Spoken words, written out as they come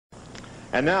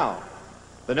And now,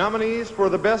 the nominees for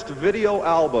the Best Video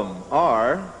Album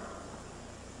are...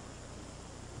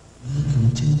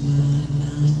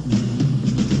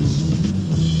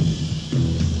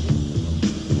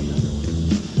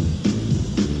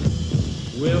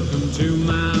 Welcome to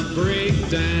my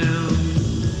breakdown.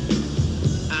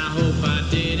 I hope I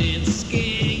didn't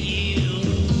scare you.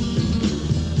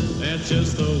 That's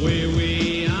just the way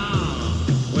we are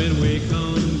when we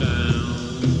come down.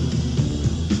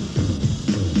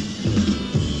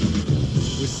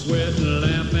 We sweat and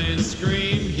laugh and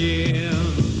scream here,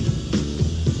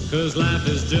 'cause life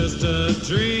is just a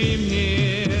dream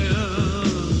here.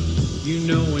 You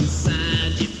know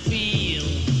inside you feel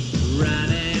right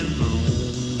at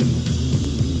home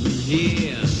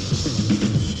here.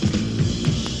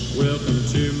 Welcome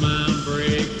to my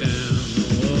breakdown.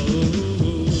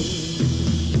 Oh.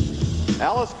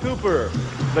 Alice Cooper,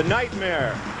 The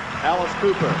Nightmare. Alice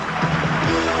Cooper.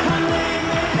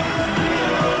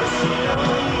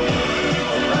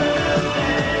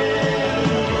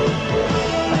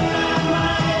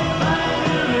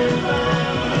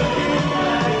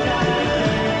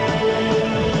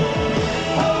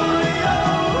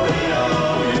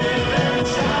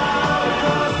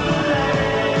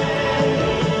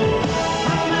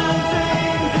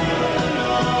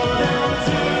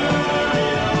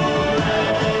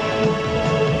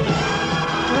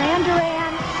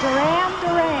 Duran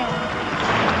Duran.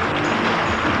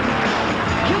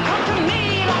 You come to me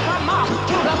like a moth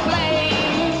to the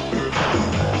flame.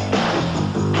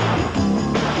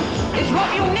 It's what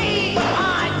you need, but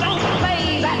I don't play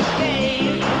that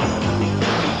game.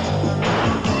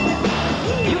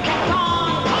 You kept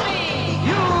on coming,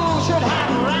 you should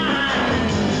have run.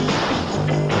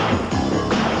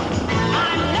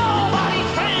 I'm nobody's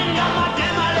friend, I'm a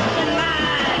demolition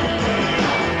man.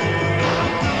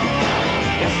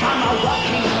 Yes, I'm a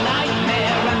walking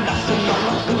nightmare, and that's in the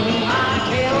room. I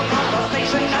kill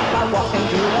conversation as I walk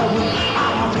into the room.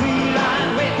 I'm a three-line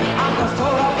wit, I'm the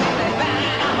soul of the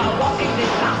band. I'm a walking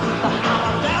disaster, I'm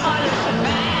a demolition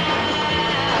man.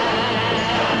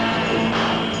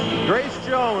 Grace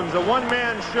Jones, a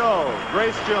one-man show.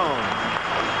 Grace Jones.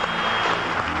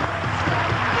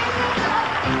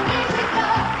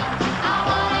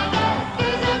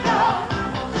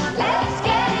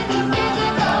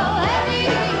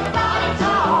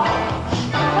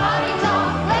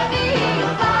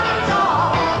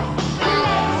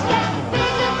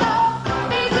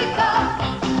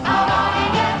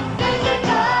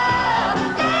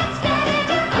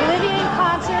 Olivia in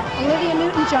concert, Olivia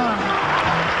Newton-John.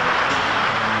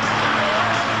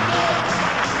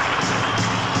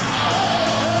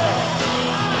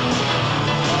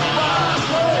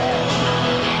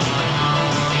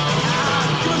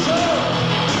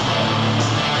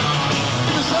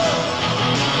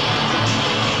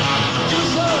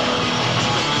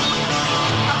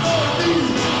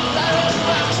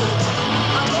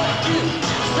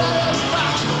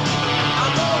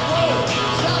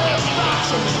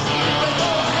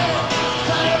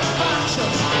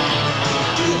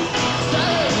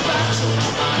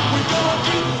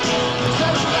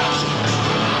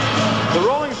 The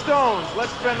Rolling Stones,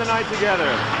 let's spend the night together.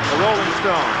 The Rolling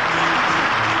Stones.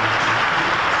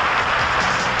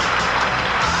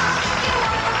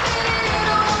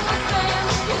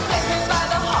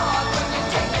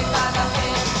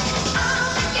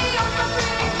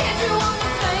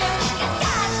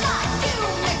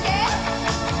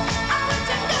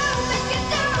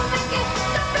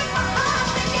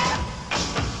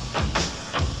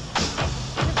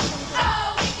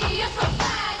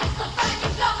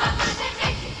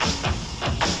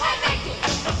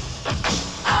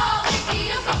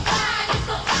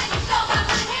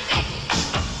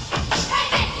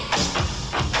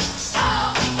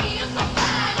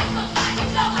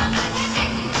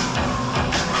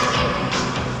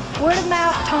 Word of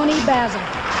mouth, Tony Basil.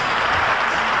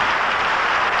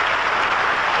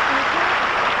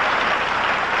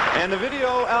 And the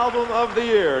Video Album of the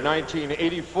Year,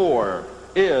 1984,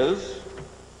 is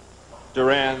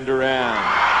Duran Duran.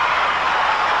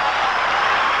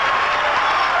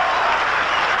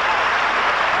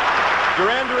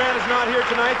 Duran Duran is not here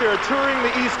tonight. They're touring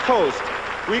the East Coast.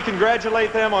 We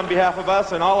congratulate them on behalf of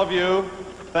us and all of you.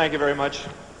 Thank you very much,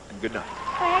 and good night.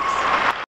 Thanks.